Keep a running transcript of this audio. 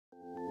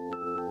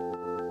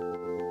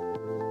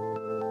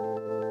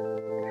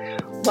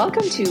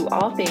Welcome to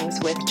All Things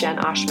with Jen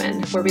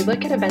Oshman, where we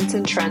look at events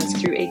and trends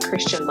through a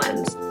Christian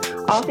lens.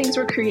 All things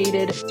were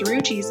created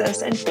through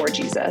Jesus and for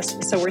Jesus,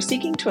 so we're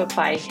seeking to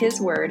apply His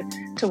word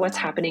to what's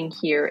happening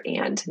here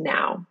and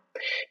now.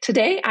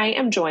 Today, I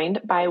am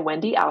joined by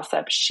Wendy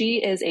Alsup.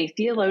 She is a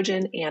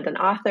theologian and an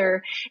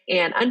author,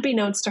 and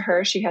unbeknownst to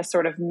her, she has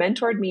sort of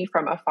mentored me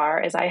from afar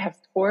as I have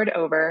pored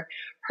over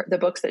the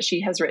books that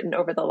she has written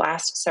over the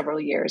last several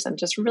years, and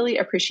just really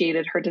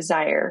appreciated her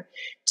desire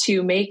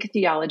to make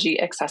theology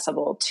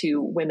accessible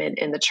to women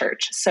in the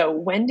church. So,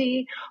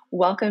 Wendy,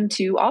 welcome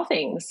to All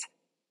Things.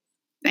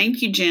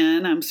 Thank you,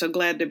 Jen. I'm so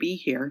glad to be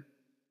here.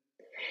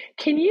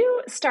 Can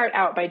you start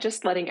out by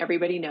just letting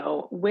everybody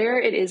know where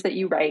it is that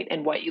you write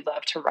and what you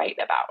love to write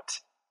about?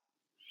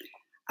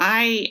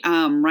 I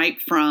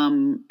write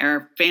from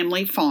our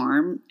family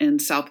farm in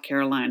South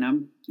Carolina.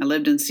 I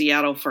lived in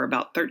Seattle for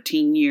about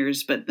 13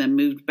 years, but then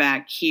moved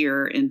back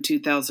here in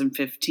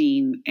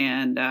 2015.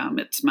 And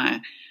it's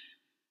my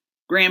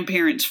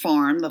grandparents'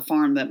 farm, the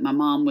farm that my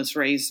mom was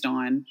raised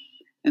on.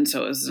 And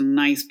so it was a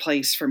nice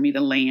place for me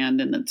to land.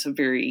 And it's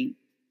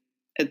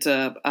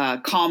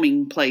a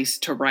calming place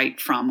to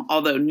write from.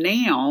 Although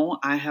now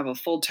I have a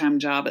full-time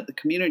job at the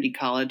community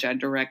college. I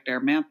direct our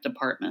math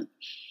department.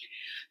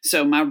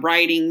 So my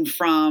writing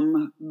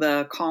from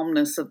the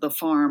calmness of the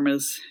farm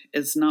is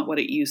not what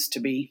it used to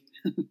be.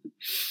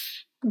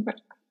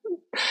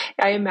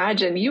 I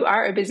imagine you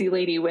are a busy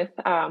lady with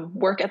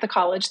work at the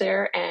college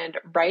there and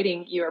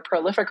writing. You're a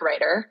prolific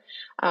writer,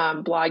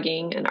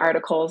 blogging and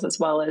articles, as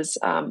well as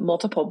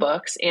multiple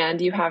books, and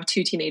you have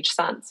 2 teenage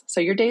sons. So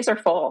your days are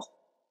full.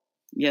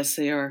 Yes,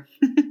 they are.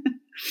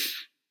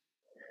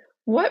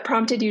 What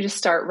prompted you to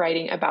start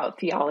writing about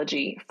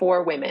theology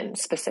for women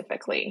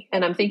specifically?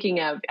 And I'm thinking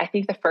I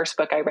think the first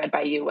book I read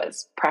by you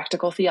was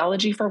Practical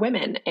Theology for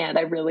Women, and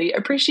I really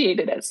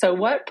appreciated it. So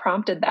what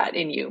prompted that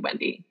in you,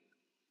 Wendy?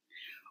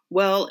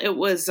 Well, it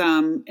was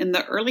in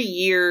the early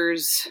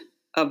years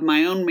of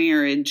my own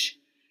marriage,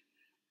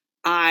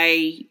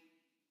 I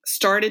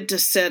started to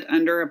sit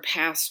under a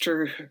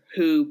pastor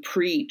who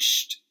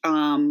preached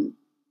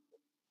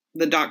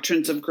the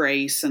doctrines of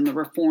grace and the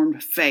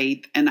Reformed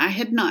faith, and I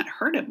had not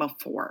heard it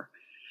before.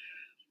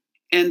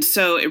 And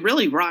so it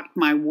really rocked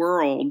my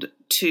world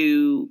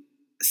to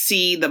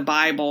see the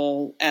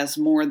Bible as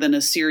more than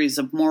a series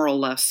of moral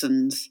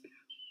lessons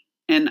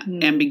and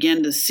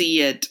begin to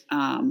see it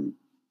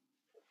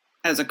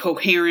as a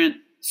coherent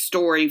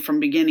story from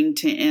beginning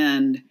to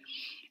end.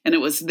 And it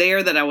was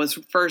there that I was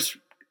first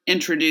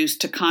introduced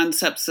to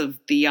concepts of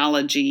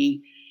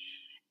theology.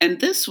 And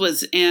this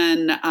was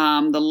in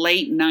the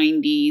late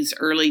 90s,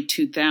 early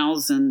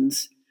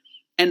 2000s.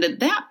 And at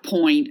that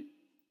point,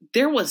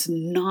 there was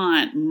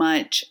not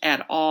much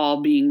at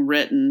all being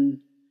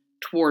written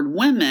toward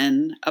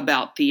women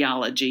about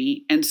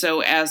theology. And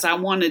so as I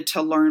wanted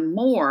to learn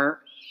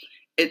more,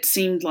 it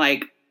seemed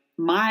like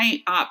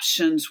my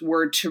options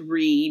were to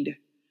read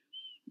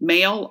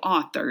male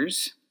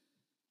authors.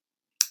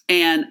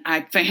 And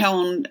I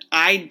found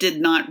I did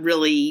not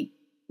really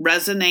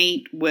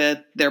resonate with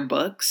their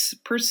books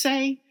per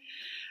se.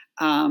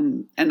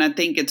 And I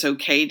think it's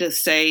okay to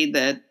say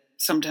that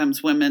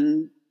sometimes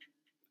women,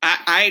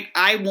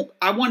 I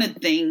wanted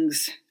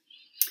things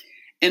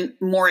and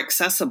more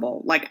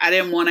accessible. Like I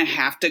didn't want to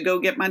have to go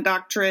get my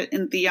doctorate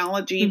in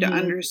theology to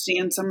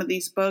understand some of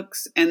these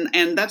books.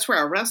 And that's where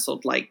I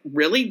wrestled. Like,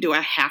 really, do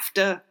I have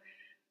to,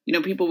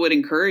 people would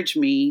encourage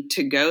me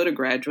to go to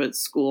graduate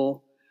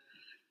school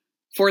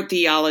for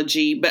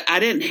theology, but I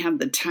didn't have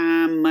the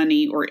time,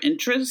 money, or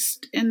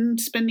interest in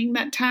spending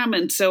that time.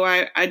 And so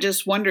I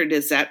just wondered,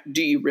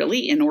 do you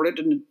really, in order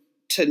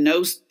to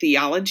know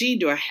theology,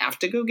 do I have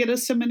to go get a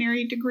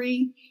seminary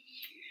degree?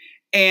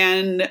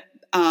 And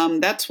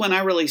that's when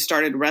I really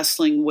started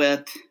wrestling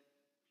with,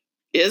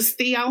 is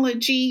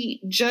theology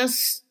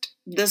just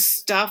the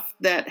stuff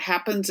that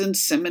happens in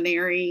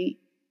seminary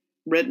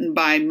written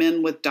by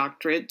men with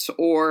doctorates,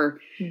 or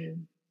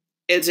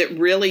is it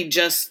really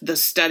just the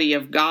study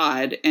of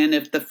God? And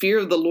if the fear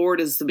of the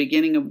Lord is the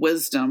beginning of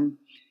wisdom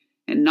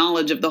and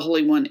knowledge of the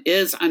Holy One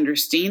is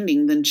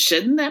understanding, then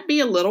shouldn't that be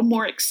a little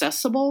more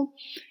accessible?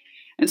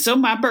 And so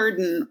my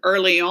burden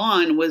early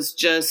on was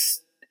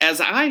just, as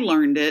I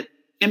learned it,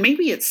 and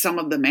maybe it's some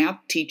of the math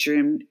teacher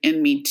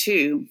in me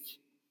too,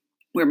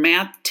 where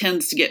math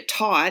tends to get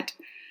taught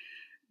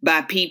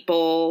by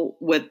people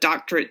with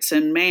doctorates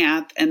in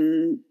math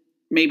and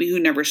maybe who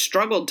never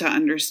struggled to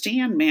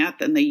understand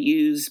math, and they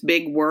use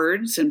big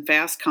words and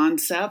fast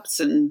concepts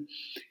and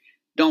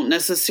don't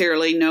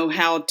necessarily know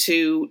how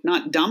to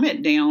not dumb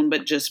it down,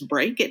 but just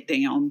break it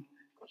down.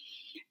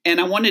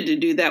 And I wanted to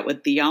do that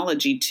with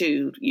theology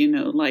too.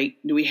 Like,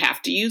 do we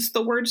have to use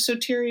the word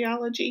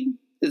soteriology?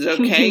 Is it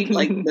okay?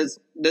 Like,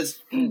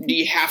 do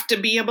you have to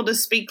be able to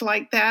speak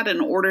like that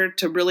in order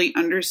to really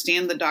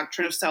understand the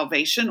doctrine of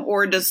salvation?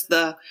 Or does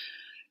the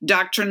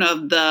doctrine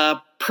of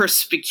the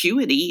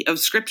perspicuity of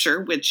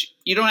Scripture, which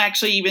you don't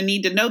actually even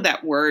need to know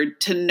that word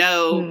to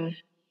know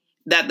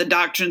that the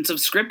doctrines of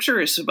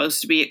Scripture are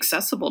supposed to be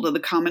accessible to the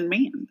common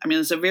man. I mean,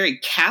 it's a very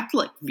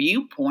Catholic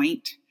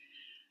viewpoint.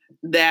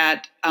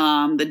 that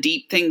the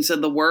deep things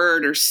of the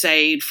word are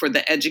saved for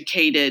the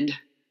educated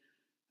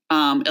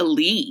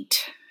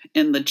elite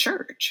in the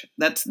church.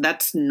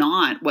 That's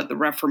not what the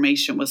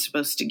Reformation was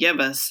supposed to give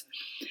us.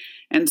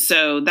 And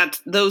so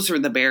those were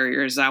the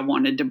barriers I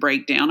wanted to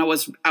break down.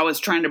 I was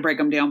trying to break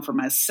them down for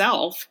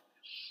myself.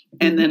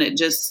 And then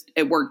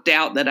it worked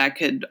out that I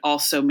could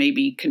also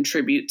maybe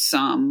contribute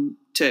some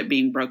to it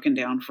being broken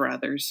down for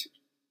others.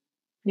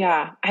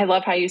 Yeah. I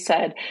love how you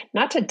said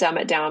not to dumb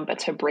it down, but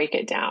to break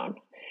it down.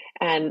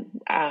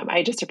 And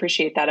I just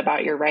appreciate that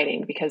about your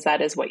writing, because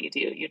that is what you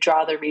do. You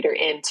draw the reader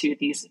into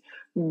these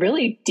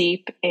really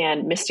deep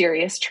and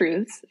mysterious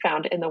truths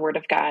found in the Word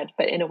of God,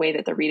 but in a way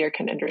that the reader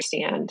can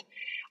understand.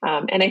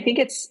 And I think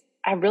it's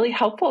really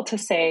helpful to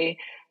say,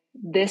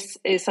 this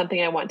is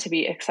something I want to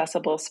be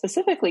accessible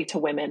specifically to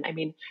women. I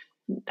mean,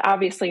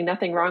 obviously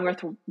nothing wrong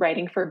with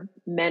writing for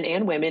men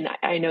and women.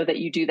 I know that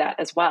you do that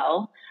as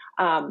well.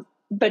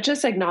 But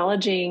just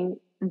acknowledging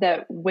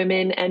that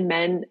women and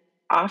men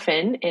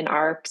often in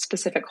our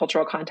specific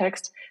cultural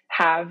context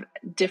have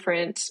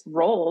different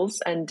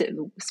roles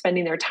and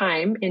spending their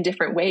time in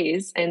different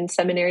ways. And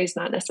seminary is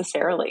not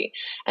necessarily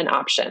an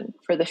option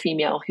for the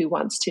female who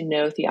wants to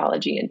know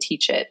theology and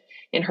teach it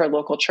in her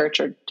local church,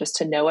 or just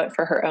to know it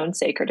for her own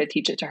sake, or to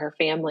teach it to her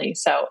family.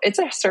 So it's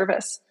a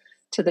service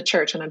to the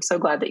church. And I'm so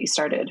glad that you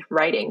started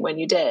writing when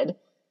you did.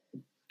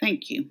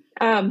 Thank you.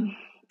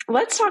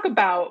 Let's talk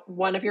about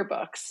one of your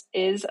books,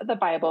 Is the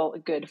Bible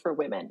Good for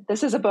Women?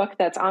 This is a book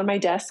that's on my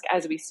desk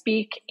as we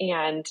speak,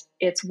 and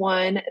it's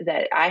one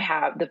that I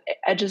have. The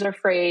edges are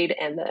frayed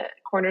and the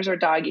corners are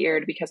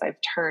dog-eared because I've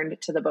turned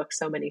to the book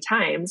so many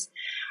times.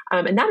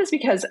 And that is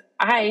because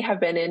I have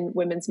been in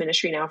women's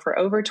ministry now for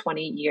over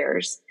 20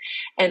 years.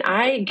 And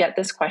I get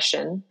this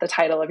question, the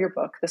title of your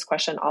book, this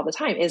question all the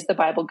time: is the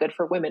Bible good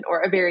for women?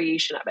 Or a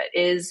variation of it: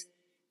 is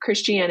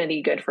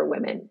Christianity good for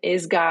women?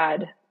 Is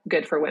God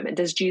good for women?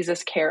 Does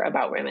Jesus care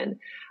about women?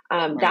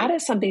 Right. That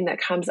is something that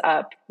comes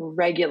up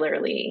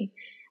regularly.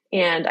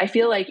 And I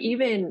feel like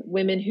even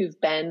women who've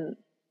been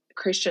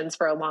Christians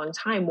for a long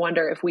time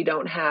wonder if we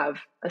don't have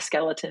a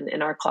skeleton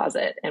in our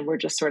closet and we're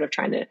just sort of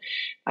trying to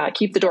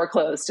keep the door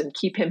closed and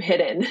keep him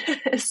hidden.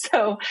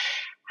 So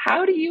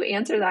how do you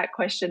answer that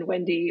question,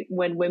 Wendy,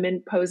 when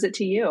women pose it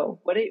to you?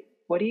 What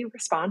do you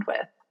respond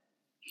with?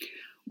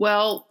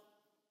 Well,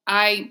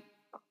 I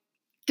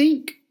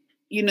think,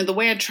 the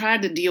way I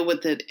tried to deal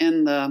with it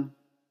in the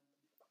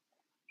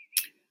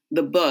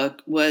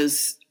book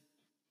was,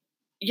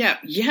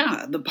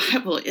 the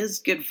Bible is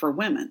good for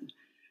women,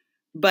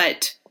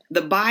 but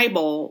the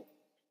Bible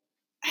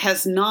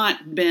has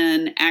not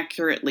been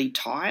accurately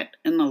taught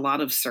in a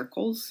lot of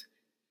circles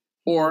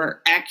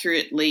or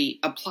accurately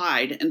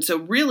applied. And so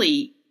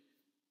really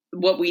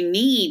what we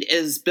need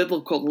is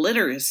biblical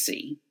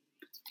literacy.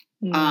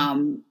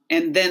 And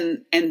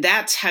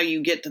that's how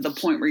you get to the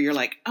point where you're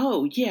like,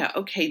 oh yeah,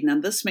 okay, now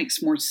this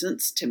makes more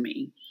sense to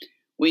me.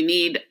 We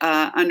need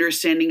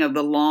understanding of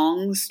the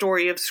long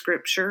story of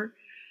Scripture.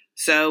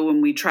 So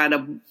when we try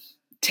to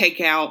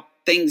take out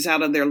things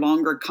out of their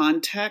longer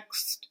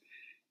context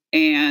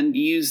and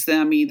use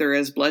them either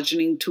as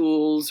bludgeoning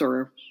tools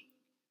or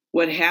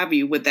what have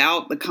you,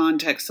 without the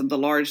context of the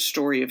large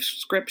story of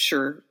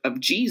Scripture of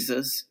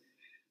Jesus,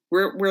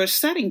 we're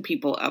setting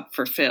people up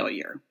for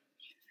failure.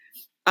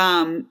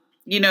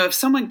 If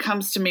someone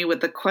comes to me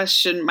with a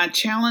question, my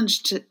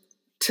challenge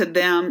to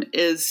them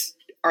is,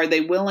 are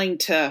they willing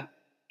to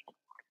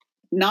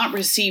not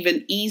receive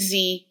an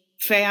easy,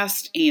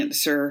 fast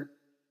answer,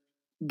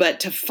 but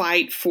to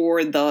fight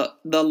for the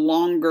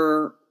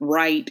longer,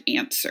 right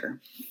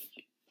answer?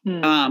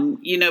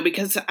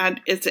 Because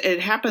it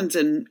happens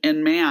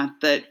in math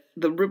that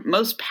the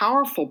most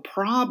powerful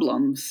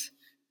problems,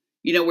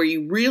 where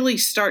you really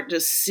start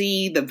to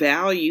see the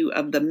value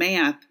of the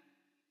math,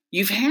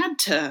 you've had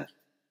to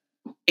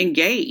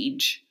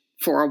engage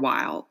for a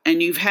while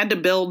and you've had to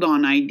build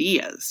on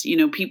ideas.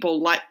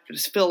 People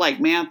feel like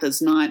math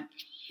is not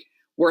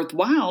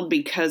worthwhile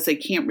because they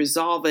can't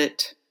resolve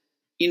it.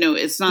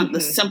 It's not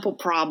the simple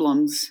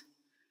problems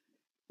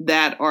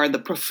that are the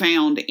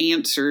profound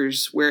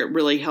answers where it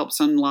really helps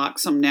unlock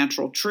some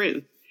natural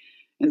truth.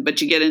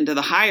 But you get into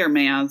the higher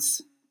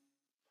maths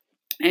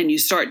and you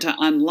start to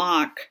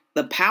unlock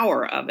the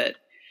power of it.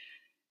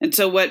 And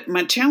so what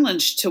my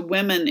challenge to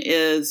women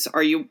is,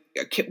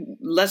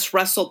 let's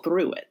wrestle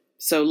through it.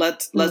 So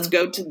let's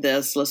go to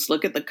this. Let's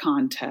look at the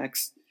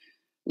context.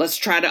 Let's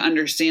try to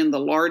understand the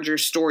larger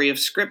story of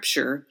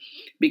Scripture,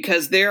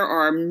 because there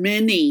are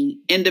many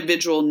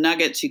individual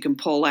nuggets you can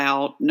pull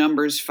out.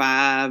 Numbers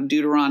 5,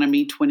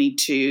 Deuteronomy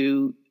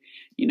 22,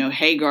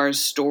 Hagar's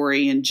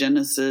story in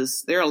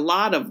Genesis. There are a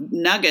lot of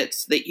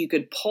nuggets that you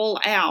could pull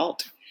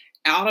out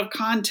of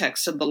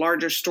context of the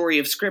larger story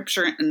of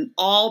Scripture, and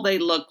all they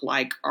look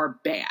like are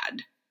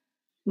bad.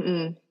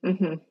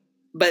 Mm-hmm.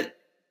 But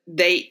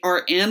they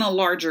are in a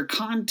larger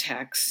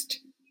context,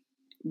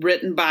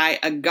 written by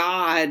a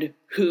God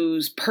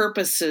whose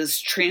purposes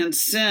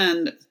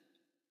transcend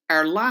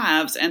our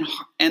lives, and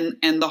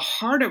the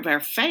heart of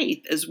our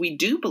faith is we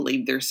do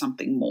believe there's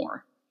something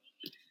more.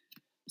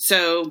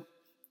 So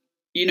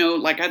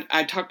like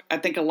I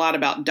think a lot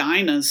about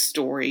Dinah's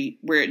story,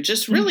 where it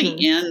just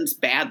really ends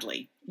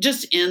badly,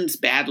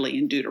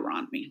 in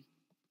Deuteronomy.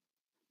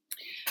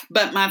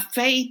 But my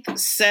faith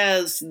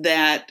says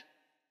that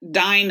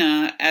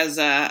Dinah, as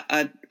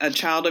a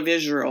child of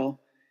Israel,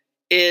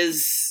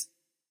 has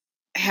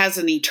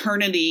an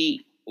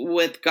eternity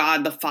with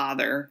God the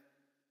Father.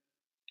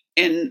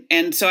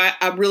 And so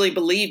I really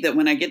believe that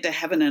when I get to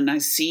heaven and I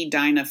see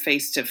Dinah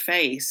face to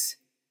face,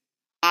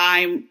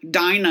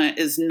 Dinah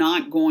is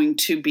not going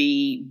to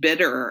be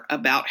bitter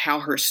about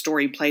how her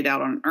story played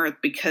out on earth,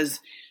 because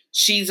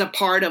she's a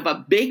part of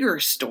a bigger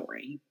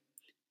story.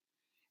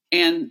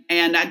 And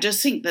I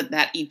just think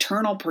that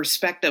eternal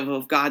perspective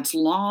of God's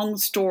long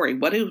story,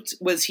 what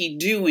was he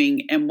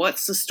doing, and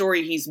what's the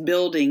story he's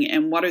building,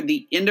 and what are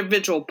the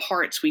individual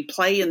parts we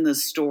play in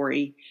this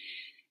story,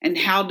 and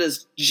how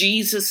does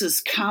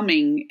Jesus'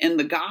 coming in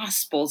the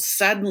gospel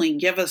suddenly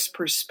give us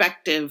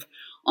perspective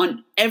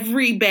on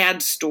every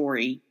bad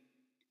story,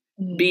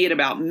 be it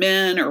about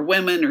men or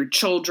women or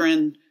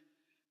children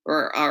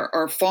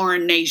or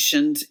foreign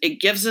nations. It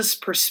gives us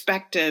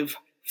perspective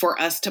for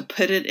us to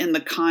put it in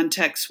the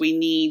context we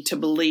need to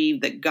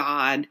believe that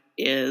God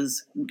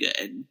is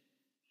good.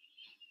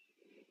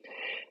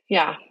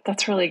 Yeah,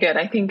 that's really good.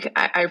 I think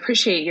I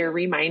appreciate your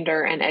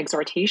reminder and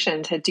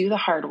exhortation to do the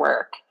hard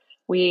work.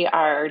 We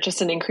are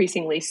just an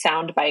increasingly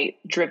soundbite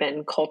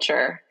driven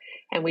culture,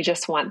 and we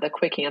just want the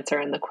quick answer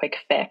and the quick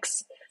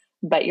fix.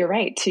 But you're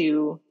right,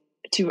 to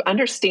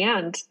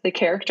understand the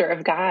character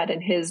of God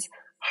and his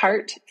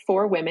heart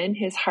for women,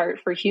 his heart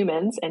for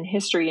humans, and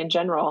history in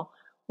general,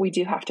 we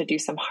do have to do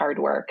some hard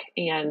work.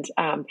 And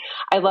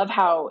I love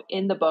how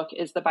in the book,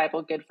 Is the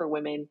Bible Good for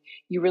Women?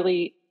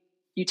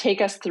 You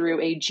take us through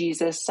a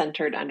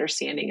Jesus-centered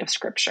understanding of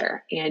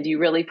Scripture, and you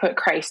really put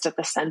Christ at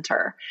the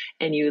center,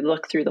 and you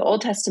look through the Old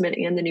Testament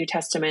and the New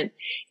Testament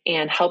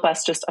and help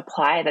us just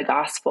apply the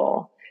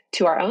gospel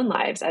to our own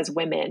lives as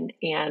women.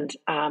 And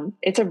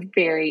it's a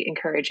very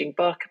encouraging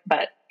book,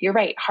 but you're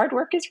right. Hard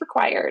work is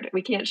required.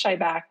 We can't shy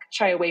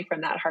away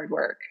from that hard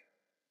work.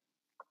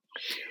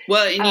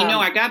 Well, and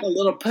I got a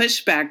little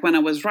pushback when I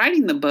was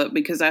writing the book,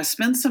 because I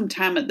spent some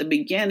time at the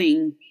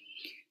beginning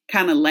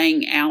kind of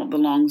laying out the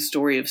long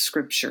story of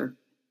Scripture.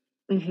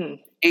 Mm-hmm.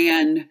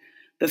 And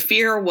the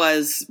fear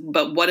was,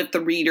 but what if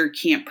the reader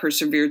can't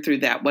persevere through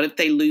that? What if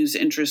they lose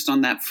interest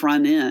on that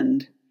front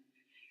end?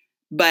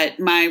 But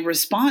my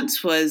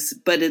response was,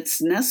 but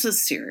it's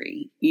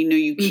necessary.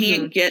 You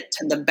can't get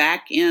to the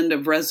back end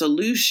of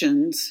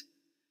resolutions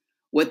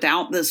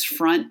without this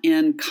front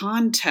end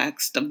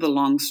context of the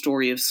long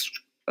story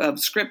of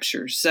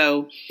Scripture.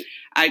 So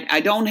I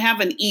don't have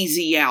an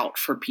easy out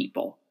for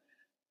people.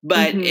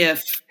 But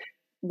if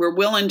we're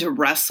willing to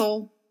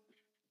wrestle,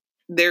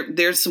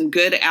 there's some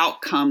good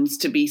outcomes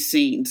to be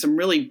seen, some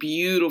really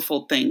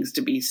beautiful things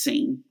to be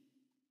seen.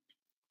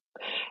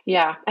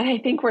 Yeah. And I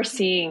think we're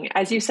seeing,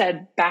 as you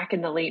said, back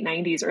in the late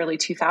 90s, early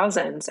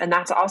 2000s, and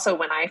that's also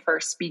when I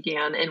first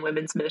began in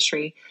women's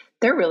ministry,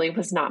 there really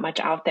was not much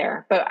out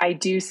there. But I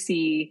do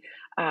see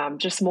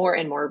just more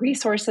and more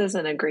resources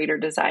and a greater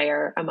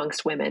desire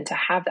amongst women to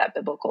have that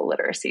biblical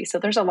literacy. So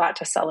there's a lot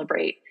to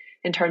celebrate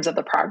in terms of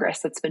the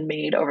progress that's been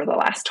made over the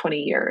last 20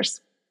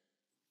 years.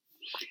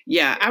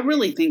 Yeah, I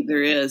really think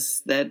there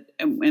is. That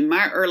in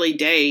my early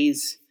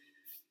days,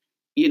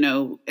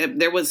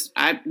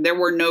 there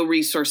were no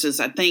resources.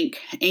 I think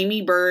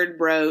Amy Bird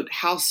wrote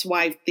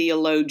Housewife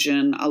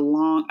Theologian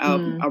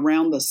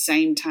around the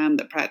same time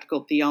that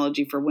Practical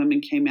Theology for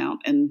Women came out.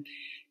 And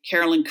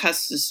Carolyn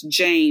Custis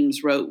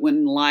James wrote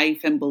When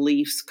Life and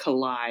Beliefs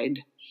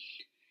Collide.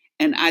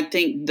 And I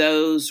think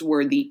those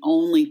were the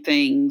only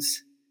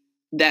things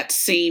that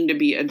seemed to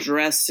be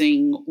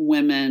addressing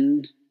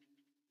women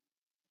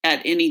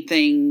at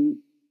anything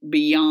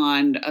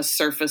beyond a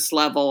surface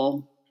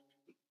level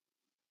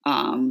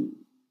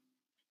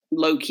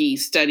low-key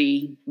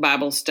study,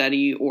 Bible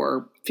study,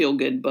 or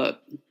feel-good book.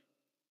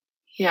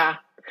 Yeah.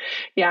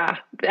 Yeah.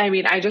 I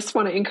mean, I just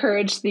want to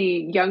encourage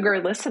the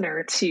younger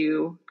listener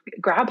to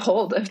grab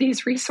hold of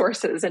these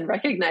resources and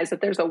recognize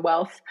that there's a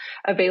wealth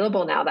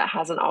available now that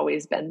hasn't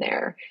always been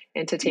there,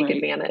 and to take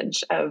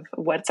advantage of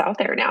what's out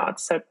there now.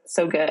 It's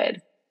so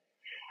good.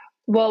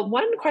 Well,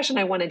 one question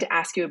I wanted to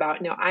ask you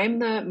about, I'm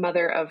the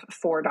mother of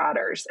 4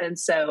 daughters. And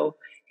so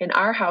in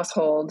our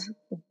household,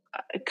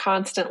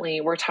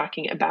 constantly we're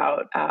talking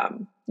about,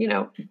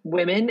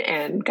 women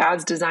and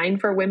God's design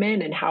for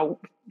women and how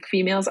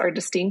females are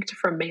distinct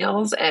from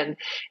males. And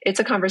it's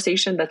a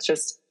conversation that's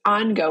just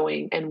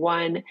ongoing, and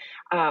one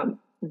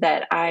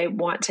that I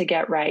want to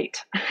get right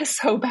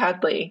so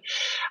badly.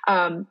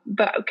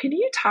 But can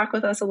you talk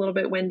with us a little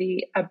bit,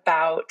 Wendy,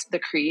 about the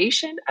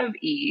creation of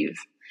Eve,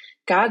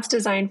 God's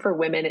design for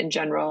women in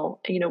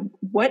general?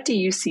 What do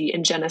you see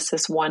in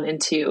Genesis 1 and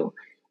 2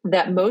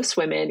 that most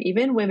women,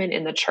 even women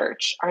in the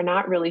church, are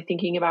not really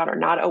thinking about or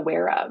not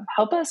aware of?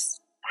 Help us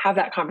have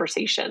that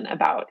conversation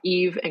about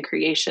Eve and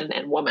creation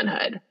and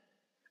womanhood.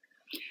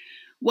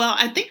 Well,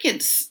 I think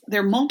there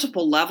are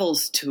multiple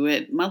levels to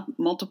it,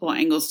 multiple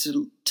angles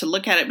to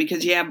look at it,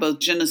 because you have both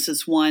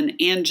Genesis 1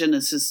 and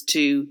Genesis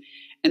 2.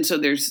 And so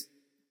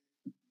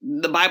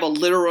the Bible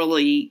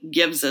literally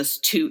gives us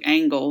two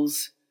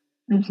angles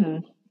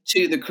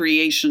to the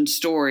creation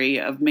story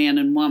of man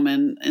and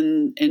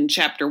woman. In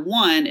chapter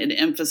 1, it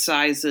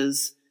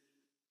emphasizes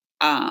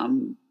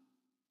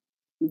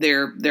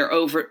their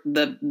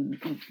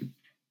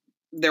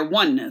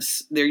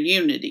oneness, their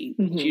unity.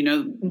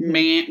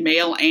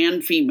 Male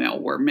and female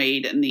were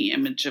made in the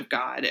image of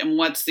God. And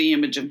what's the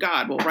image of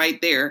God? Well,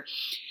 right there,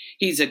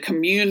 he's a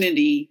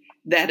community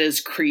that is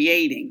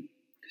creating.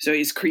 So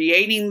he's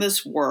creating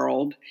this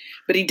world,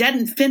 but he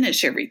doesn't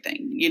finish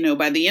everything.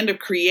 By the end of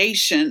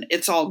creation,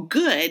 it's all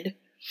good,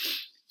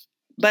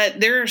 but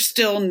there are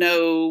still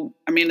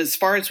as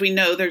far as we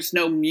know, there's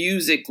no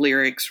music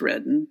lyrics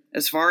written.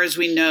 As far as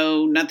we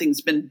know,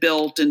 nothing's been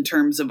built in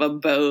terms of a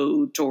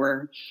boat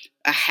or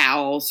a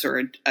house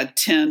or a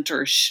tent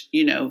or,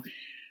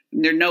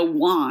 there are no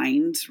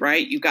wines,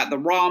 right? You've got the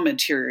raw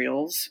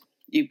materials.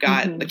 You've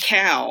got the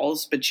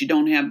cows, but you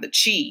don't have the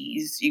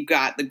cheese. You've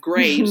got the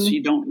grapes.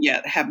 You don't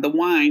yet have the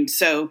wine.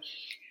 So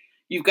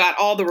you've got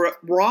all the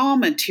raw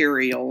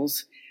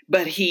materials,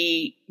 but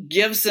he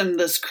gives them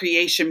this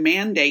creation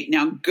mandate.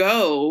 Now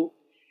go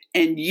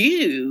and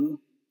you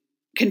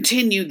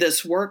continue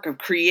this work of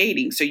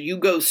creating. So you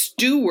go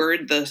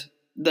steward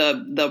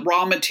the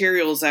raw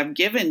materials I've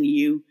given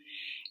you,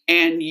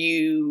 and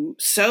you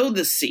sow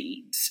the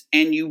seeds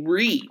and you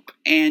reap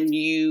and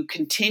you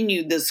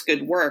continue this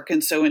good work.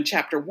 And so in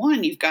chapter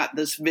 1, you've got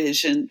this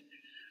vision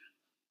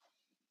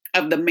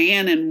of the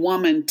man and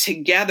woman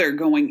together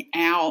going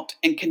out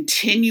and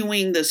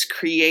continuing this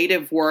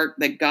creative work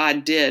that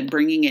God did,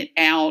 bringing it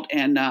out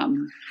and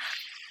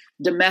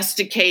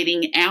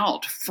domesticating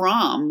out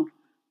from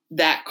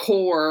that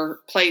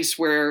core place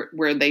where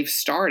they've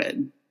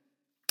started.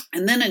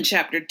 And then in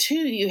chapter 2,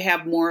 you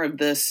have more of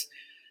this,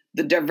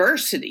 the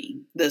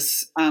diversity.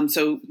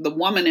 So the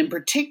woman in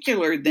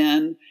particular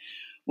then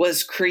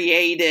was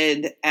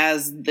created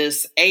as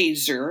this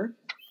Azer.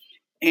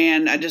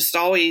 And I just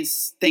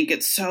always think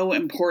it's so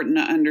important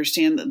to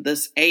understand that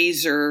this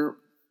Azer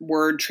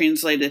word,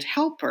 translated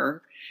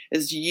helper,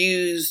 is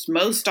used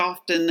most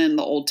often in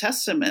the Old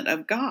Testament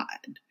of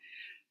God.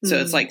 So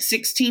it's like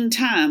 16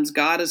 times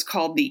God is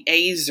called the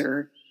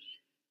Azer.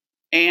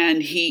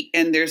 And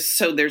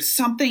there's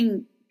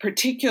something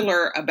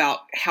particular about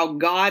how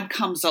God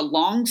comes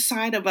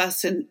alongside of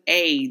us in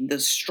aid, the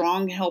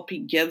strong help he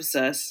gives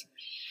us,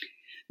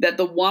 that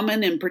the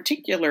woman in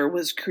particular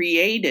was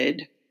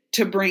created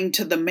to bring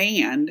to the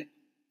man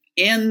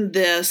in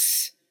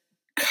this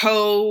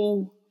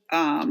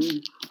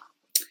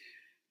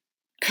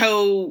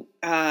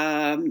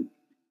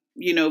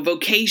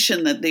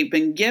vocation that they've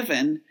been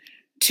given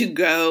to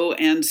go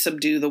and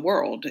subdue the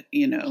world,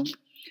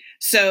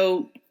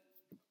 So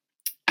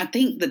I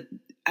think the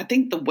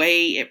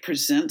way it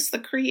presents the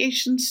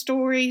creation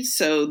story,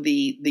 so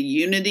the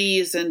unity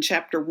is in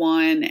chapter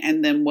 1,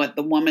 and then what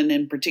the woman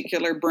in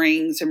particular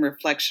brings in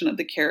reflection of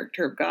the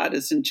character of God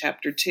is in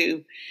chapter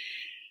 2,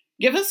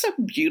 give us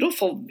a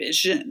beautiful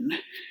vision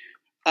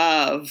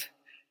of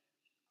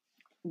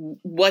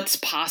what's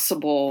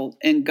possible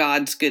in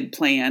God's good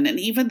plan. And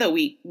even though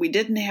we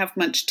didn't have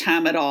much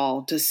time at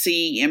all to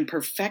see in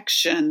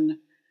perfection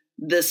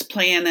this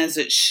plan as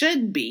it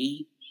should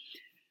be,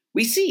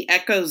 we see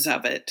echoes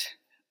of it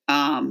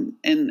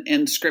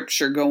in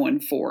Scripture going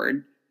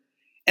forward.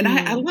 And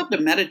I love to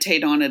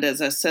meditate on it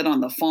as I sit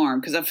on the farm,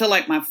 because I feel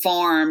like my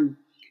farm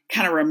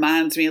kind of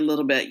reminds me a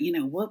little bit,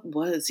 what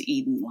was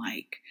Eden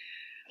like?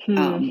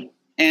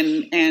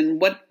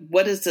 And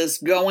what is this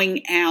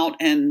going out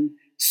and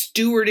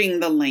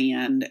stewarding the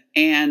land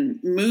and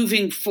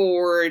moving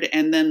forward,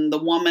 and then the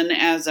woman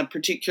as a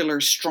particular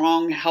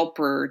strong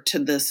helper to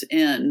this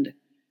end.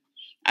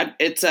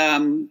 It's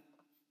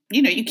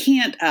you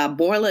can't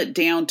boil it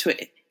down to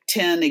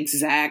 10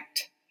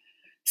 exact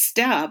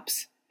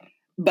steps,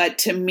 but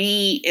to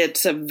me,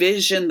 it's a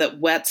vision that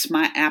whets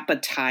my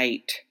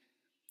appetite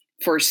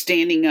for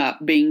standing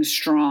up, being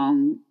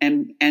strong,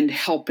 and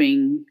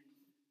helping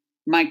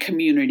my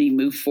community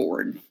move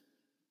forward.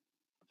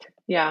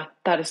 Yeah,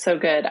 that is so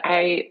good.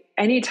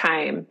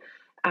 Anytime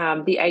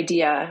the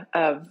idea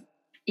of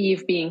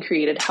Eve being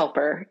created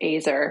helper,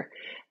 Azer,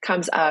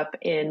 comes up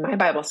in my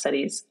Bible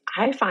studies,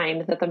 I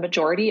find that the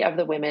majority of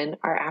the women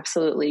are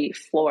absolutely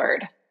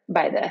floored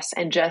by this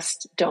and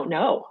just don't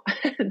know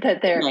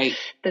that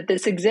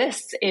this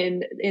exists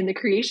in the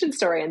creation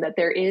story, and that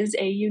there is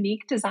a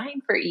unique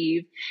design for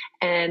Eve.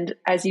 And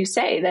as you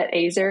say, that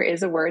Azer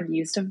is a word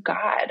used of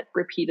God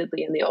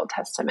repeatedly in the Old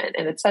Testament,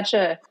 and it's such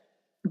a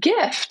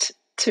gift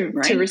to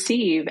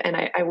receive. And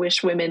I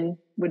wish little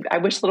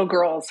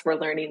girls were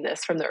learning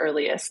this from the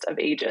earliest of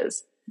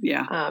ages.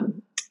 Yeah.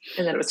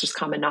 And that it was just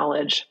common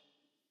knowledge.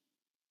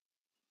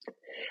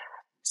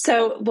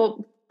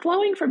 So,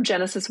 flowing from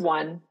Genesis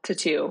 1 to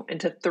 2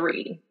 into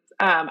 3,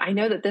 I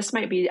know that this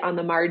might be on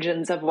the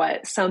margins of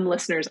what some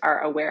listeners are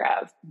aware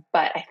of,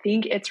 but I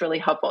think it's really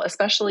helpful,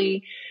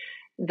 especially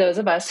those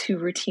of us who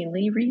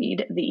routinely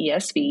read the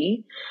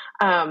ESV,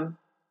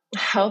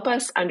 help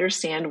us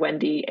understand,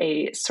 Wendy,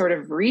 a sort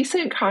of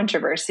recent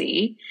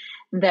controversy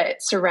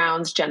that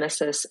surrounds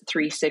Genesis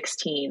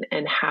 3:16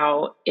 and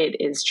how it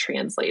is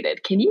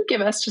translated. Can you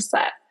give us just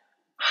that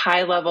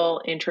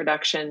high-level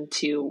introduction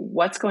to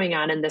what's going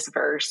on in this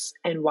verse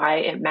and why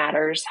it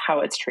matters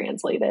how it's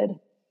translated?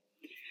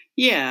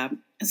 Yeah.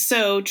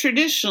 So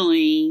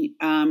traditionally,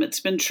 it's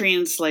been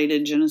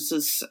translated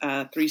Genesis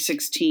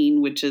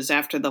 3:16, which is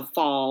after the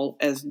fall,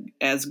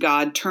 as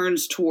God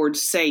turns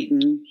towards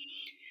Satan.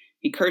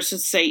 He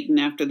curses Satan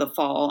after the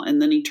fall,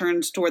 and then he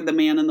turns toward the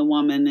man and the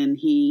woman, and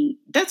he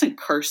doesn't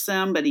curse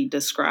them, but he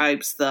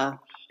describes the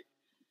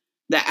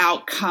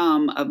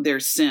outcome of their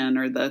sin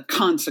or the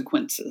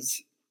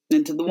consequences.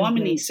 And to the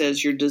woman, he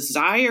says, your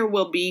desire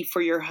will be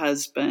for your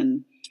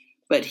husband,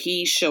 but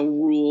he shall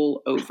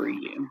rule over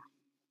you.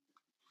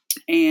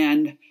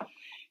 And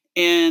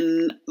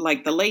in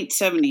like the late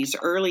 70s,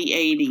 early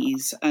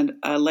 80s,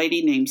 a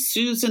lady named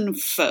Susan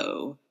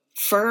Foe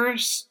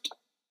first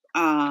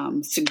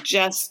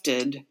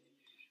suggested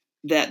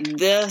that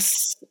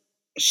this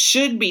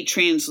should be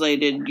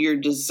translated, your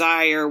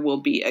desire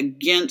will be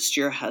against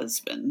your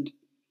husband.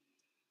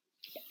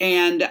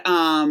 And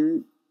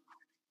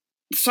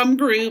some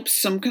groups,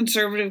 some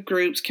conservative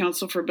groups,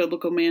 Council for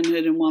Biblical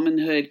Manhood and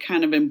Womanhood,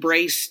 kind of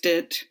embraced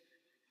it.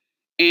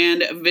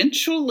 And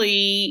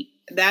eventually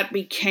that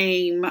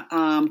became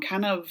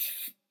kind of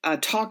a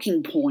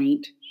talking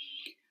point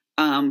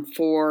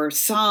for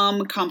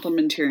some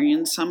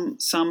complementarians,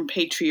 some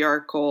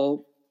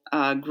patriarchal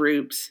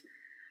groups,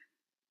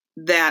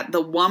 that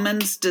the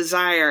woman's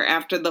desire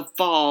after the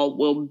fall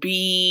will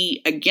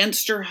be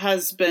against her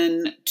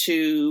husband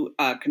to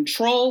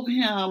control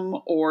him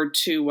or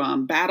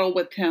to battle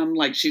with him.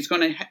 Like she's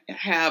going to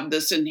have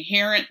this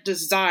inherent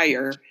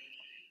desire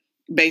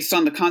based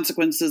on the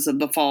consequences of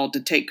the fall to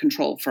take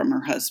control from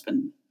her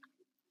husband.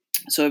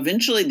 So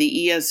eventually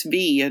the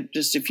ESV,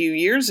 just a few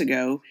years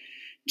ago,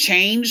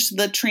 changed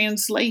the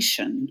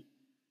translation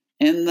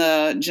in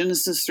the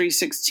Genesis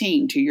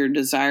 3:16 to your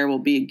desire will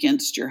be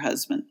against your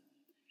husband.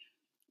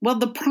 Well,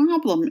 the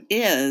problem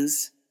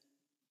is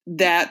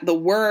that the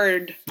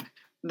word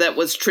that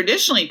was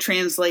traditionally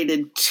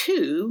translated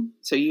to,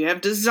 so you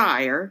have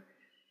desire,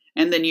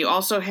 and then you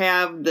also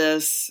have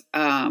this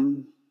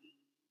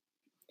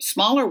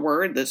smaller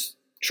word that's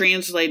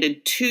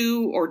translated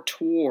to or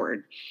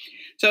toward.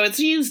 So it's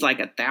used like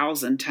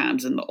 1,000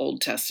 times in the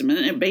Old Testament.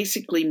 And it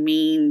basically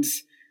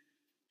means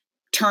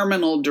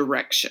terminal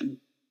direction.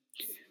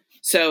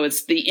 So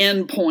it's the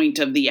end point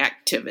of the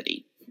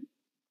activity.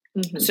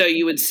 Mm-hmm. So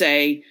you would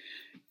say,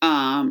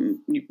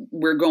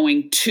 we're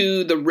going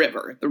to the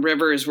river. The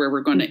river is where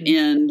we're going to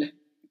end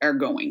our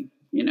going.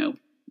 You know,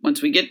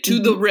 once we get to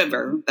the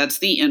river, that's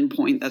the end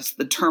point. That's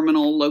the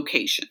terminal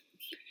location.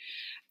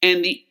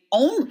 And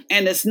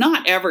it's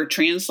not ever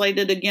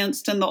translated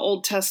against in the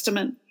Old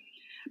Testament,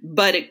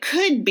 but it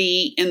could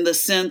be in the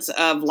sense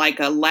of like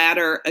a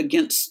ladder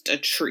against a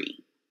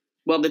tree.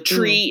 Well, the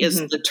tree is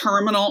the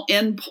terminal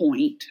end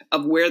point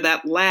of where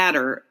that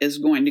ladder is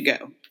going to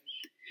go.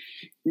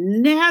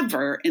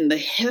 Never in the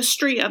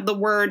history of the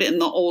word in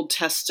the Old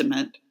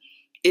Testament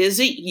is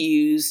it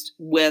used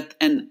with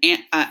an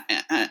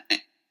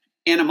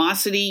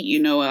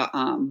animosity,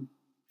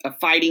 a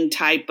fighting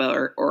type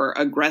or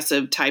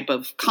aggressive type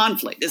of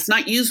conflict. It's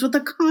not used with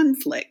a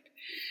conflict.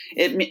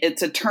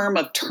 It's a term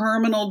of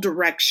terminal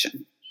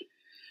direction.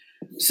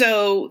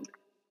 So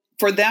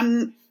for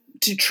them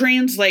to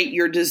translate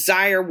your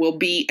desire will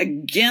be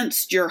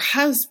against your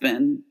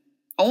husband,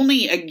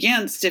 only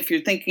against if you're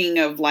thinking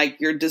of like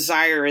your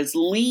desire is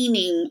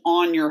leaning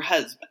on your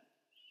husband.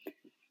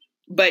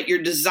 But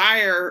your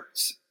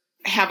desires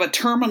have a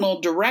terminal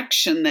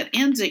direction that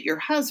ends at your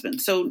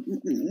husband. So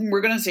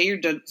we're going to say your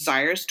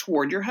desire is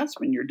toward your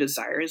husband. Your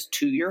desire is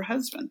to your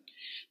husband.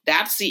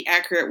 That's the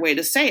accurate way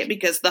to say it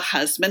because the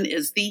husband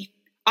is the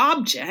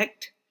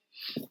object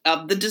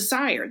of the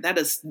desire. That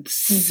is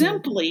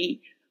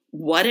simply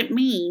what it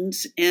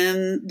means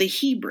in the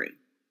Hebrew.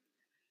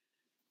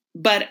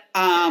 But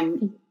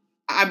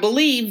I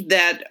believe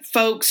that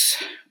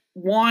folks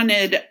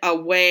wanted a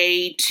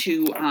way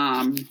to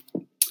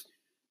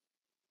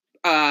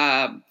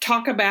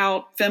talk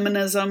about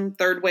feminism,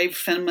 third wave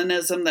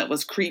feminism that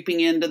was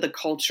creeping into the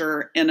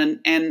culture,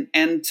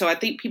 and so I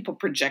think people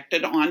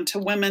projected onto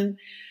women.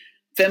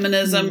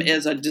 Feminism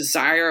is a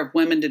desire of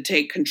women to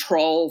take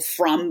control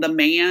from the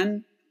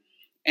man.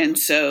 And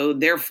so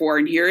therefore,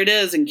 and here it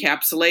is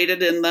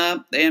encapsulated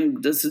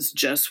and this is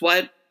just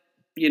what,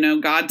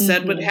 God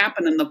said would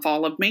happen in the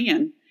fall of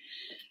man,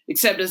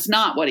 except it's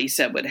not what he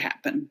said would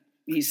happen.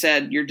 He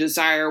said, your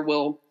desire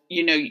will,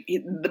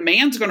 the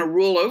man's going to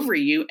rule over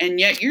you, and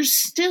yet you're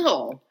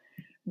still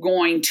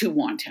going to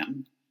want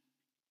him.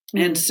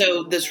 And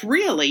so this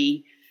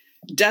really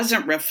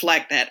doesn't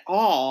reflect at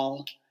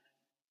all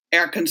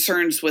our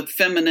concerns with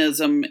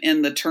feminism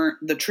in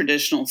the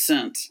traditional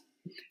sense.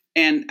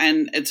 And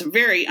it's a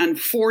very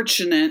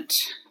unfortunate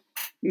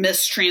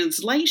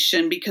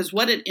mistranslation because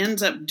what it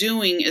ends up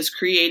doing is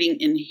creating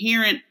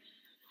inherent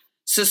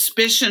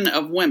suspicion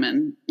of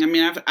women. I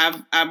mean,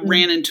 I've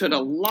ran into it a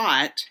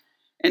lot,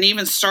 and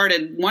even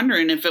started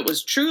wondering if it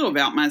was true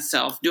about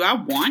myself. Do I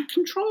want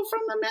control from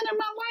the men in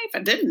my life? I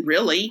didn't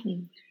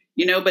really,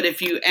 but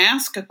if you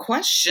ask a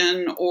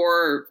question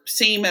or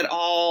seem at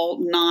all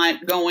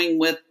not going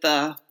with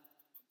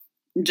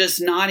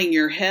just nodding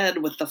your head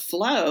with the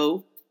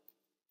flow,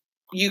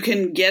 you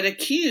can get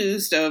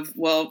accused of,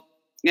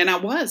 and I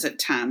was at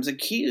times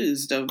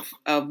accused of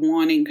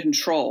wanting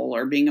control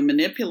or being a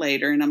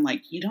manipulator. And I'm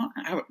like,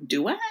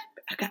 do I?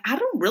 I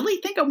don't really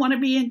think I want to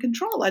be in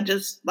control. I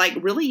just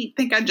really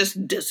think I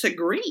just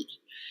disagree.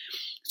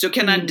 So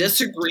can I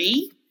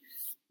disagree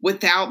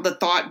without the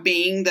thought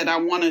being that I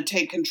want to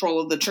take control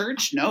of the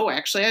church? No,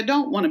 actually, I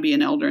don't want to be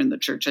an elder in the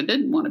church. I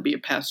didn't want to be a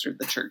pastor of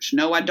the church.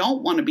 No, I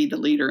don't want to be the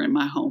leader in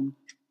my home.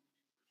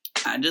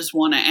 I just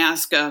want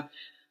to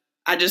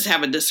I just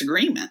have a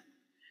disagreement.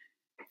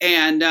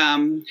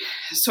 And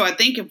so I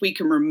think if we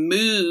can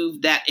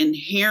remove that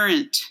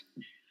inherent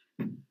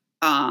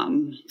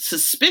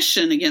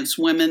suspicion against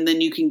women, then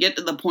you can get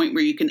to the point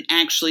where you can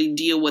actually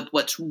deal with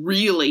what's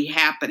really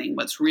happening,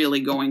 what's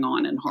really going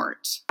on in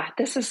hearts.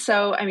 This is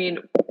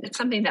it's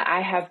something that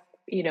I have,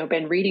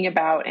 been reading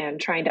about and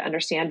trying to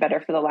understand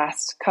better for the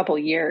last couple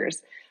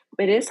years.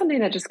 It is something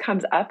that just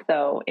comes up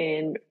though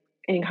in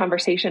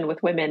conversation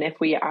with women. If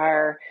we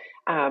are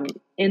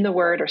in the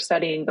Word or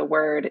studying the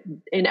Word,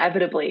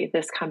 inevitably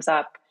this comes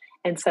up.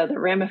 And so the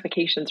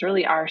ramifications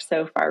really are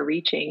so far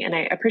reaching. And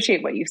I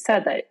appreciate what you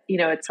said, that,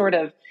 it sort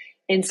of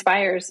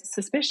inspires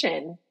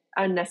suspicion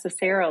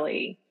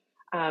unnecessarily.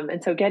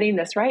 And so getting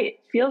this right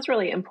feels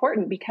really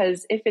important,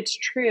 because if it's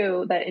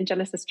true that in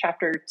Genesis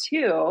chapter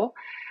 2,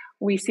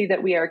 we see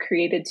that we are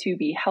created to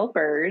be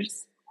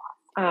helpers,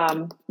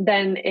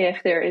 then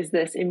if there is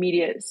this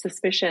immediate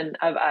suspicion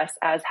of us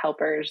as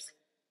helpers,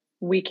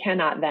 we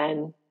cannot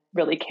then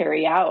really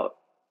carry out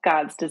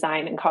God's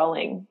design and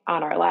calling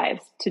on our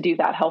lives to do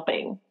that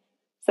helping.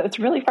 So it's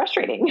really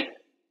frustrating.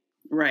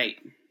 Right.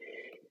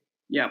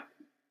 Yep.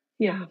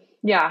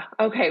 Yeah.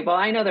 Okay. Well,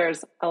 I know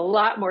there's a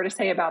lot more to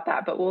say about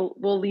that, but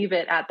we'll leave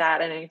it at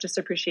that. And I just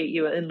appreciate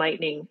you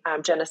enlightening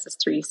Genesis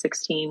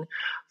 3:16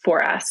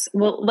 for us.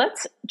 Well,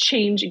 let's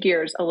change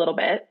gears a little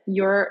bit.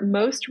 Your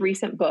most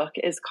recent book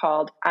is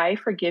called I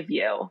Forgive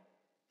You: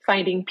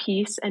 Finding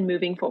Peace and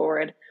Moving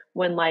Forward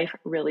When Life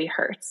Really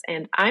Hurts.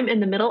 And I'm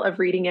in the middle of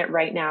reading it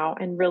right now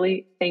and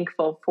really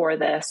thankful for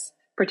this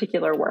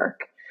particular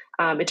work.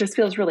 It just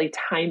feels really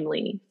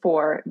timely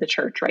for the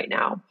church right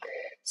now.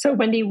 So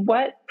Wendy,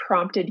 what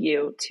prompted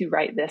you to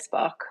write this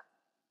book?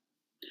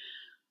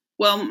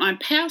 Well, my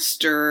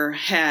pastor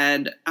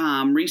had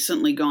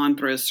recently gone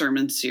through a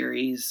sermon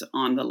series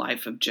on the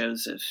life of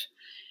Joseph.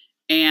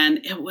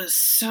 And it was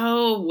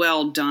so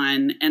well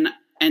done.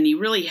 And he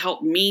really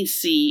helped me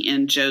see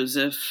in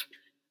Joseph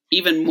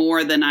even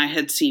more than I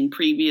had seen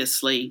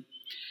previously.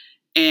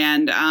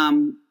 And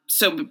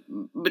so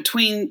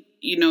between,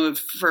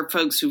 for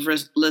folks who've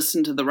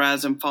listened to the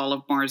Rise and Fall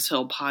of Mars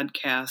Hill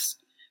podcast,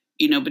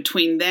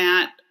 between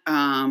that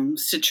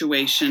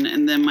situation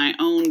and then my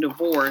own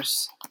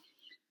divorce,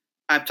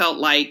 I felt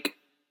like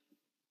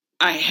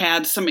I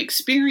had some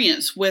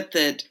experience with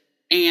it,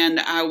 and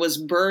I was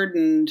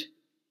burdened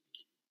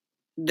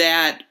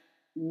that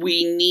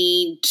we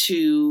need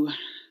to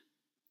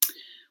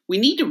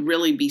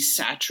really be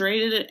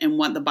saturated in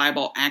what the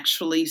Bible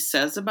actually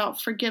says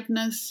about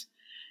forgiveness,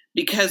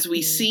 because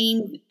we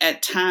seem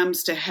at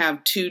times to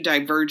have two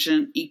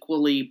divergent,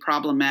 equally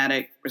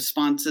problematic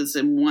responses.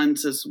 And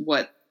one's is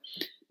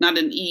not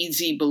an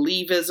easy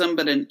believism,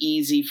 but an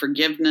easy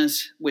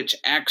forgiveness, which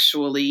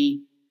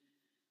actually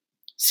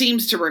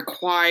seems to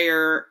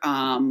require,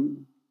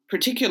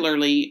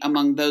 particularly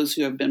among those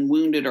who have been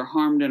wounded or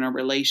harmed in a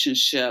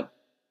relationship,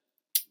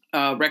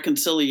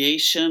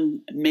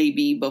 reconciliation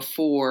maybe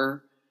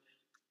before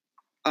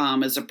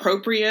is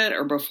appropriate,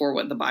 or before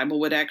what the Bible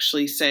would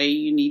actually say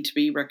you need to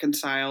be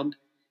reconciled.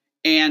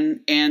 And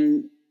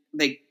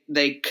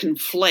they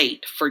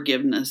conflate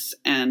forgiveness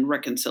and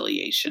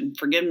reconciliation.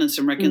 Forgiveness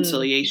and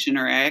reconciliation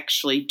are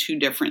actually two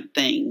different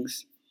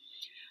things.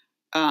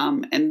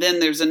 And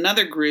then there's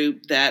another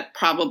group that,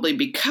 probably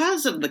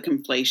because of the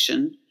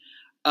conflation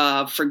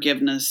of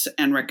forgiveness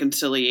and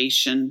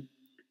reconciliation,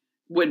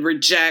 would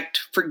reject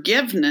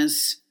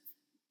forgiveness,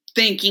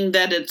 thinking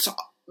that it's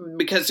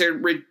because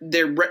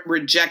they're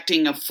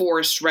rejecting a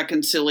forced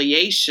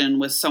reconciliation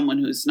with someone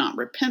who's not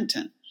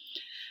repentant.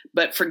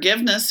 But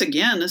forgiveness,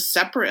 again, is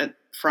separate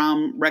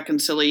from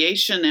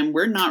reconciliation, and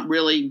we're not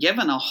really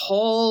given a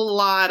whole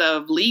lot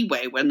of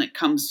leeway when it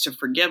comes to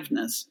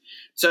forgiveness.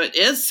 So it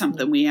is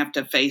something we have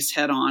to face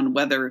head on,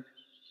 whether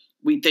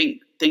we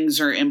think things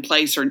are in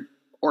place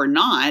or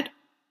not,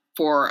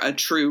 for a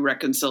true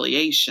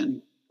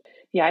reconciliation.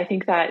 Yeah, I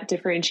think that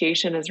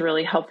differentiation is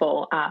really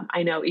helpful.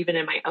 I know even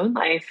in my own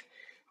life,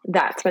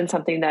 that's been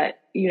something that,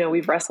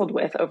 we've wrestled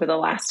with over the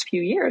last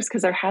few years,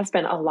 because there has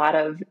been a lot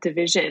of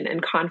division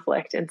and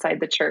conflict inside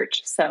the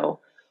church. So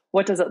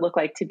what does it look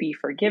like to be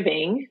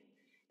forgiving,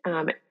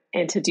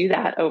 and to do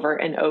that over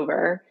and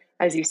over?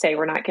 As you say,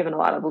 we're not given a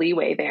lot of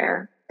leeway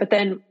there. But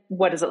then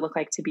what does it look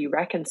like to be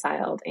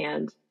reconciled?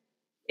 And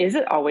is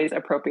it always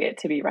appropriate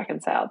to be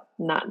reconciled?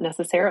 Not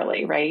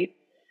necessarily, right?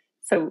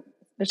 So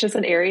it's just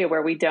an area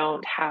where we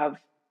don't have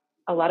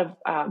a lot of,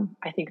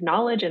 I think,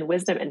 knowledge and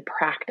wisdom and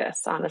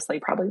practice. Honestly,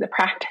 probably the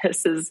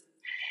practice is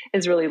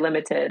really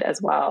limited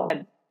as well.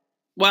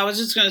 Well, I was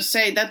just going to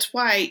say, that's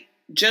why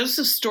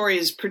Joseph's story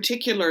is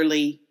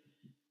particularly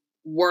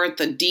worth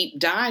a deep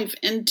dive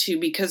into,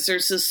 because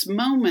there's this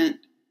moment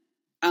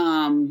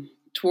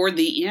toward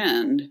the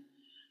end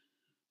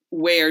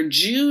where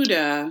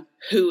Judah,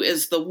 who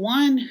is the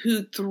one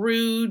who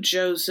threw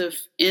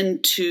Joseph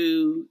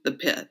into the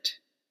pit,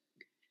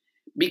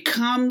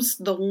 becomes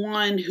the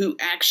one who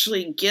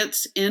actually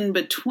gets in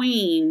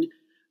between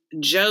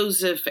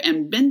Joseph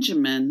and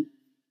Benjamin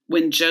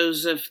when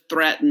Joseph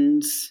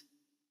threatens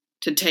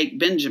to take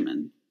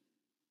Benjamin.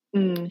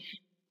 Mm.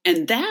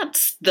 And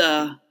that's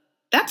the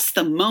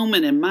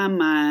moment in my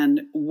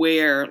mind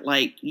where,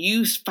 like,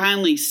 you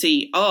finally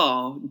see,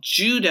 oh,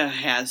 Judah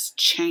has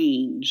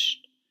changed.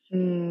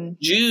 Mm.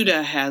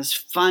 Judah has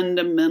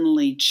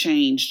fundamentally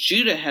changed.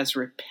 Judah has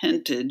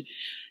repented.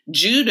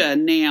 Judah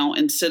now,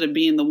 instead of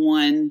being the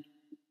one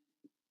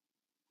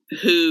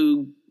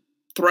who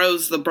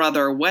throws the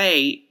brother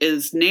away,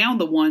 is now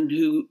the one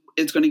who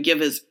is going to give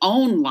his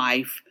own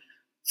life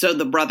so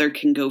the brother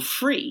can go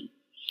free.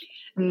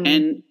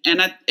 Mm.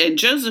 And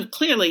Joseph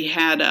clearly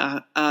had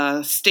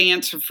a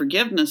stance of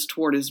forgiveness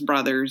toward his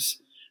brothers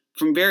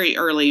from very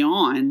early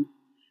on.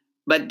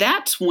 But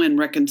that's when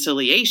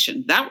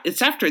reconciliation,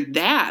 it's after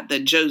that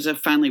Joseph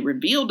finally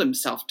revealed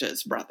himself to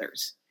his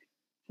brothers.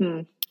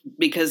 Hmm.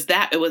 Because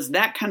it was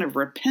that kind of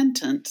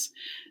repentance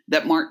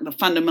that marked the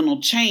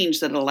fundamental change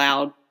that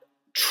allowed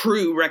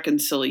true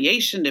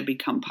reconciliation to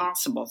become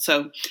possible.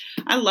 So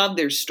I love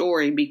their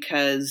story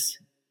because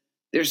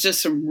there's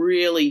just some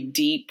really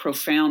deep,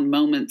 profound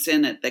moments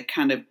in it that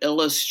kind of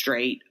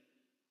illustrate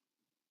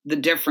the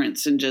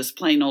difference in just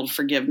plain old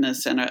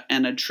forgiveness and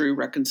a true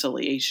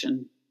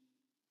reconciliation.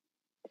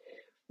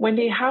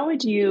 Wendy, how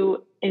would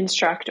you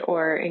instruct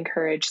or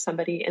encourage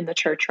somebody in the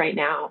church right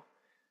now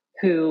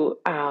who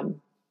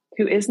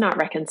is not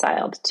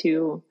reconciled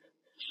to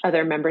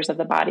other members of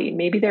the body?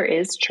 Maybe there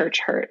is church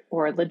hurt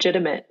or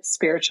legitimate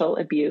spiritual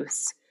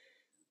abuse.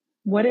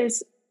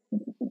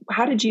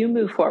 How did you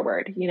move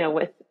forward,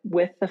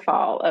 with the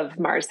fall of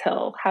Mars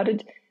Hill?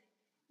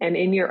 And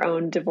in your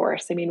own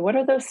divorce, I mean, what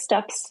are those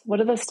steps? What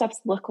do those steps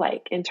look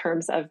like in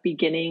terms of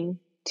beginning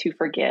to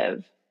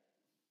forgive?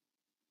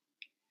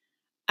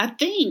 I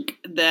think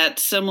that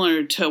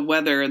similar to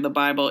whether the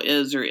Bible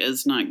is or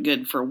is not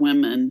good for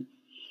women,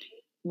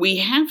 we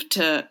have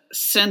to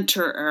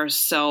center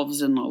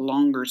ourselves in a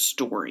longer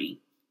story.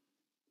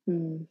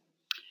 Mm.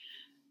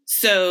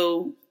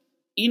 So,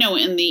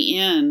 in the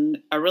end,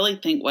 I really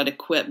think what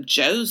equipped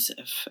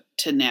Joseph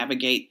to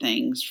navigate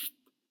things,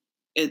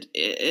 it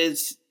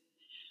is,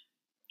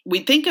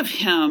 we think of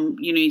him,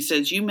 he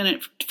says, you meant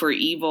it for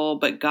evil,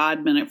 but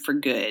God meant it for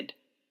good.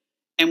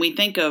 And we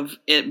think of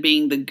it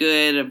being the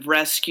good of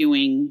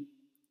rescuing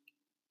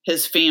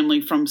his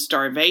family from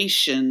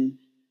starvation.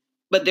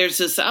 But there's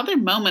this other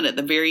moment at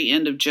the very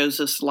end of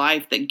Joseph's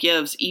life that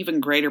gives even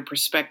greater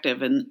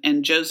perspective.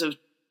 And Joseph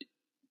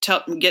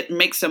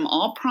makes them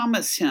all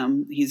promise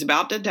him he's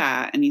about to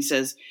die. And he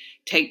says,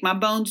 take my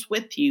bones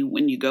with you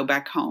when you go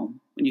back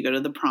home, when you go to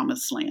the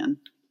promised land.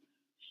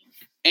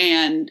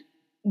 And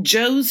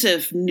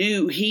Joseph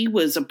knew he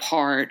was a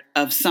part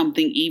of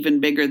something even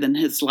bigger than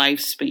his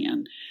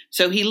lifespan.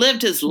 So he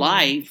lived his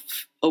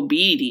life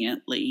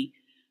obediently,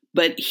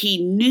 but he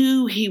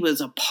knew he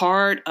was a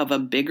part of a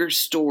bigger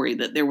story,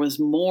 that there was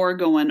more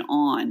going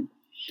on.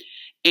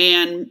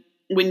 And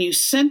when you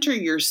center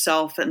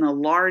yourself in a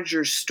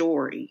larger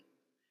story,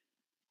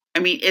 I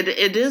mean,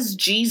 it is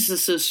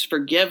Jesus's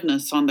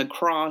forgiveness on the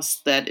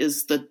cross that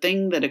is the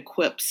thing that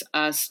equips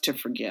us to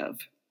forgive.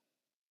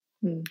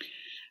 Mm.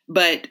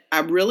 But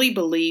I really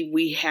believe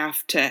we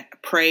have to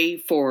pray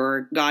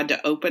for God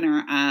to open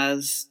our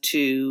eyes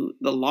to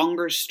the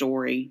longer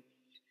story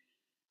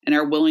and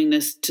our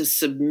willingness to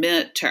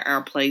submit to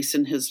our place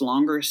in his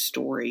longer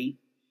story,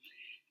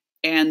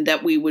 and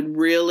that we would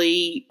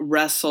really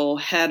wrestle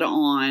head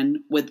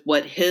on with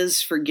what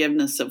his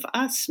forgiveness of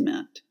us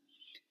meant.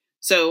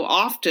 So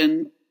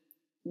often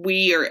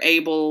we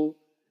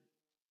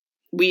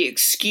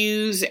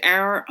excuse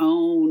our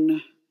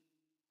own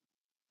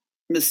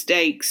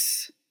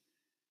mistakes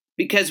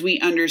because we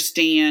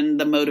understand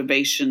the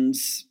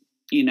motivations,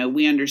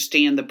 we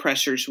understand the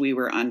pressures we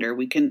were under.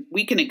 We can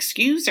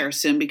excuse our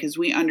sin because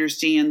we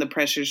understand the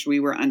pressures we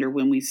were under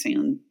when we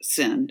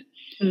sinned.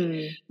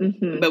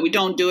 Mm-hmm. But we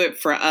don't do it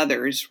for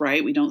others,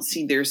 right? We don't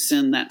see their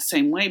sin that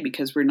same way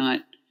because we're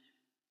not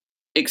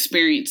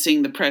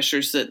experiencing the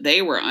pressures that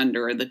they were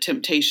under or the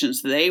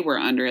temptations they were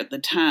under at the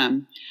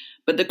time.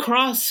 But the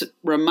cross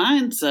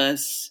reminds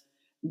us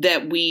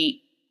that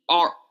we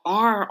are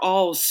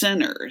all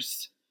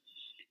sinners.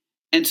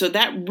 And so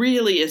that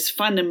really is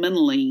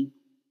fundamentally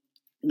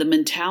the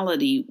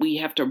mentality we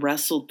have to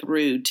wrestle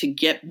through to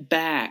get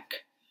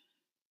back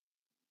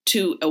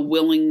to a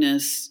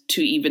willingness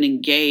to even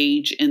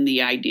engage in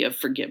the idea of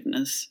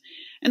forgiveness.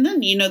 And then,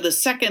 the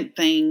second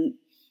thing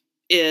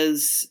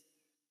is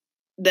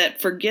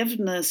that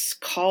forgiveness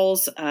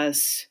calls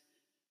us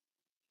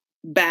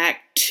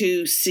back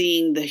to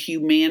seeing the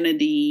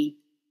humanity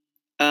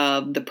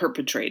of the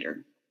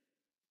perpetrator.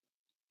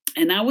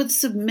 And I would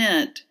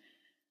submit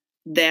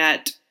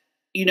that,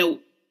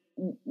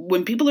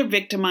 when people are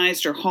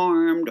victimized or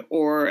harmed,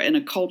 or in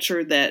a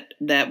culture that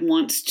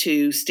wants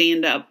to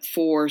stand up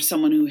for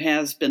someone who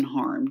has been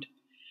harmed,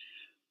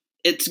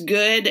 it's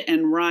good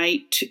and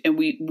right, and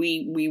we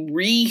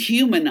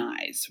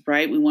rehumanize,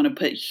 right? We want to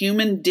put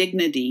human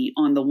dignity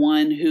on the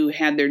one who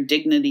had their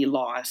dignity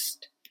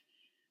lost.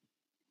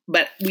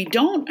 But we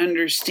don't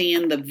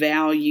understand the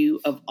value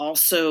of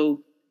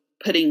also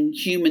putting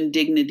human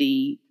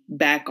dignity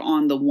back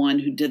on the one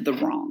who did the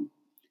wrong.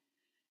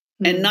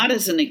 And not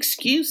as an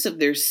excuse of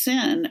their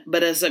sin,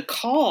 but as a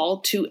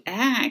call to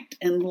act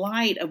in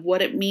light of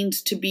what it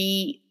means to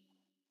be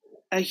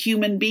a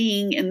human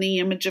being in the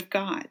image of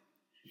God.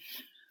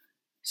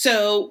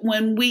 So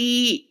when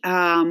we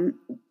move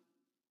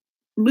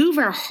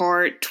our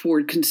heart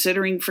toward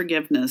considering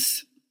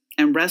forgiveness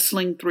and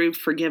wrestling through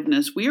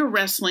forgiveness, we are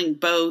wrestling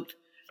both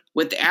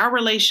with our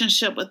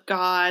relationship with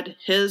God,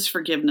 His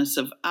forgiveness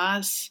of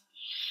us,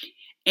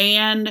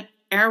 and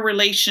our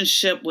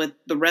relationship with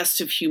the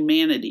rest of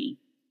humanity.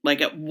 Like,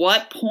 at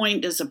what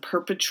point does a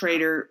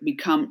perpetrator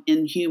become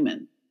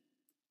inhuman?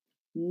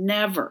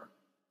 Never.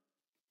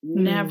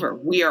 Never.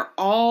 We are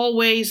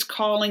always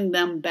calling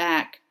them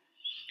back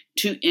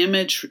to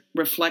image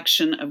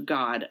reflection of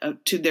God,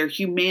 to their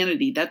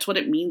humanity. That's what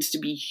it means to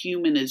be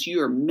human, is you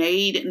are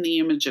made in the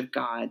image of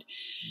God.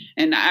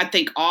 And I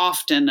think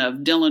often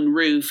of Dylan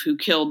Roof, who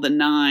killed the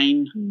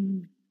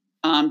 9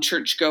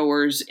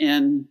 churchgoers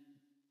in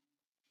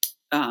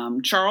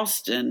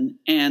Charleston,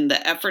 and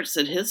the efforts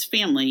that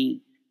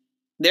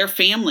their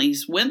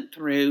families went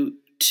through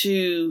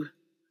to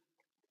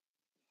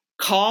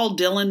call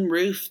Dylan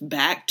Roof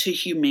back to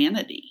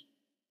humanity.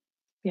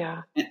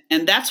 Yeah.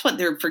 And that's what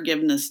their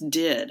forgiveness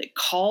did. It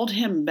called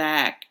him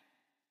back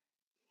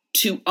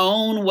to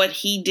own what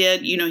he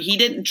did. He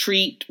didn't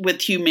treat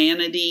with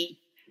humanity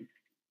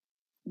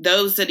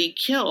those that he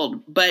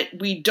killed, but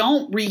we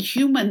don't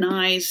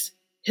rehumanize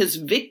his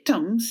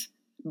victims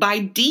by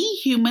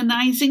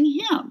dehumanizing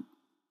him.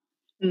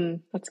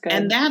 That's good.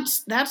 And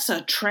that's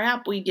a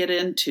trap we get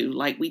into.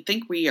 Like, we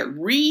think we are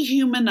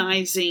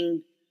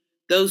rehumanizing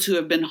those who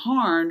have been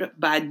harmed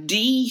by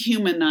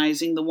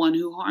dehumanizing the one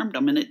who harmed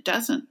them. And it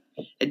doesn't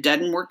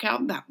work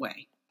out that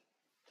way.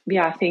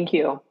 Yeah, thank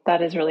you.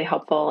 That is really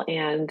helpful.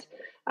 And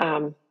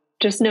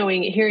just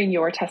hearing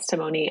your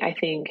testimony, I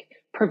think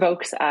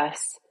provokes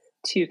us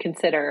to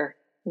consider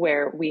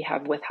where we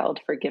have withheld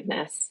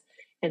forgiveness.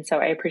 And so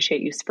I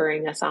appreciate you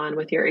spurring us on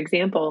with your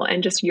example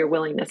and just your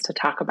willingness to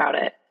talk about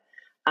it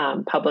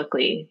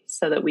publicly,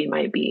 so that we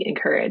might be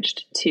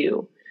encouraged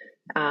to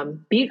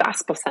be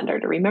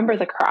gospel-centered, to remember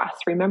the cross,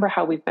 remember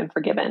how we've been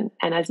forgiven.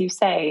 And as you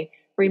say,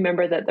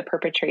 remember that the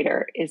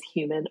perpetrator is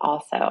human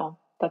also.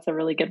 That's a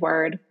really good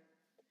word.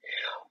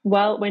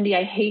 Well, Wendy,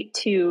 I hate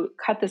to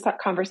cut this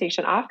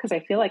conversation off because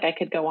I feel like I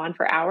could go on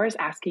for hours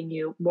asking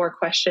you more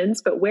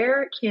questions, but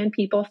where can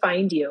people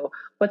find you?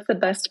 What's the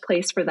best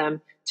place for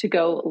them to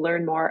go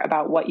learn more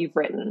about what you've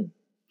written?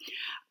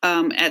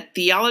 At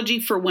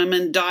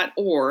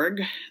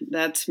theologyforwomen.org.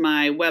 That's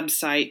my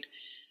website.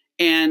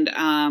 And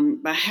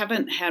I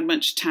haven't had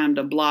much time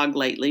to blog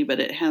lately, but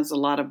it has a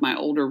lot of my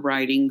older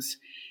writings.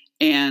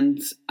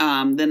 And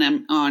then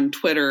I'm on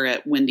Twitter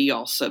at Wendy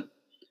Alsop.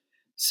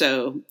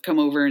 So come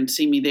over and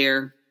see me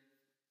there.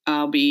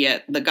 I'll be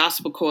at the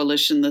Gospel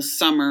Coalition this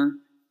summer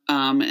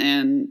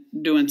and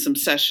doing some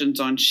sessions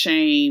on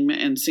shame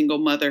and single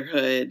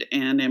motherhood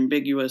and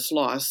ambiguous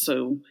loss.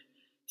 So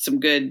some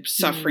good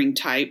suffering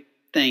type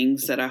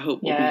things that I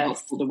hope will be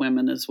helpful to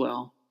women as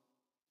well.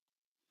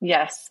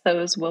 Yes,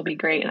 those will be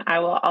great. And I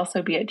will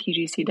also be at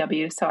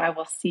TGCW, so I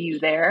will see you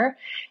there.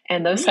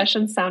 And those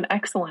sessions sound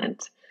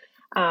excellent.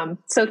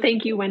 So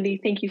thank you, Wendy.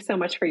 Thank you so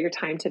much for your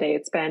time today.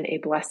 It's been a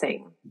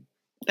blessing.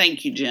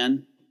 Thank you,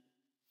 Jen.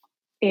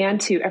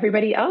 And to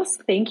everybody else,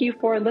 thank you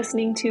for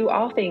listening to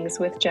All Things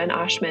with Jen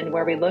Oshman,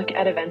 where we look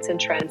at events and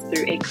trends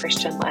through a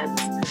Christian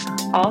lens.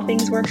 All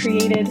things were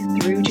created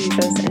through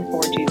Jesus and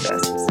for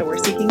Jesus. So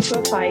we're seeking to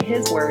apply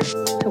His word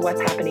to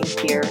what's happening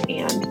here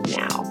and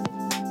now.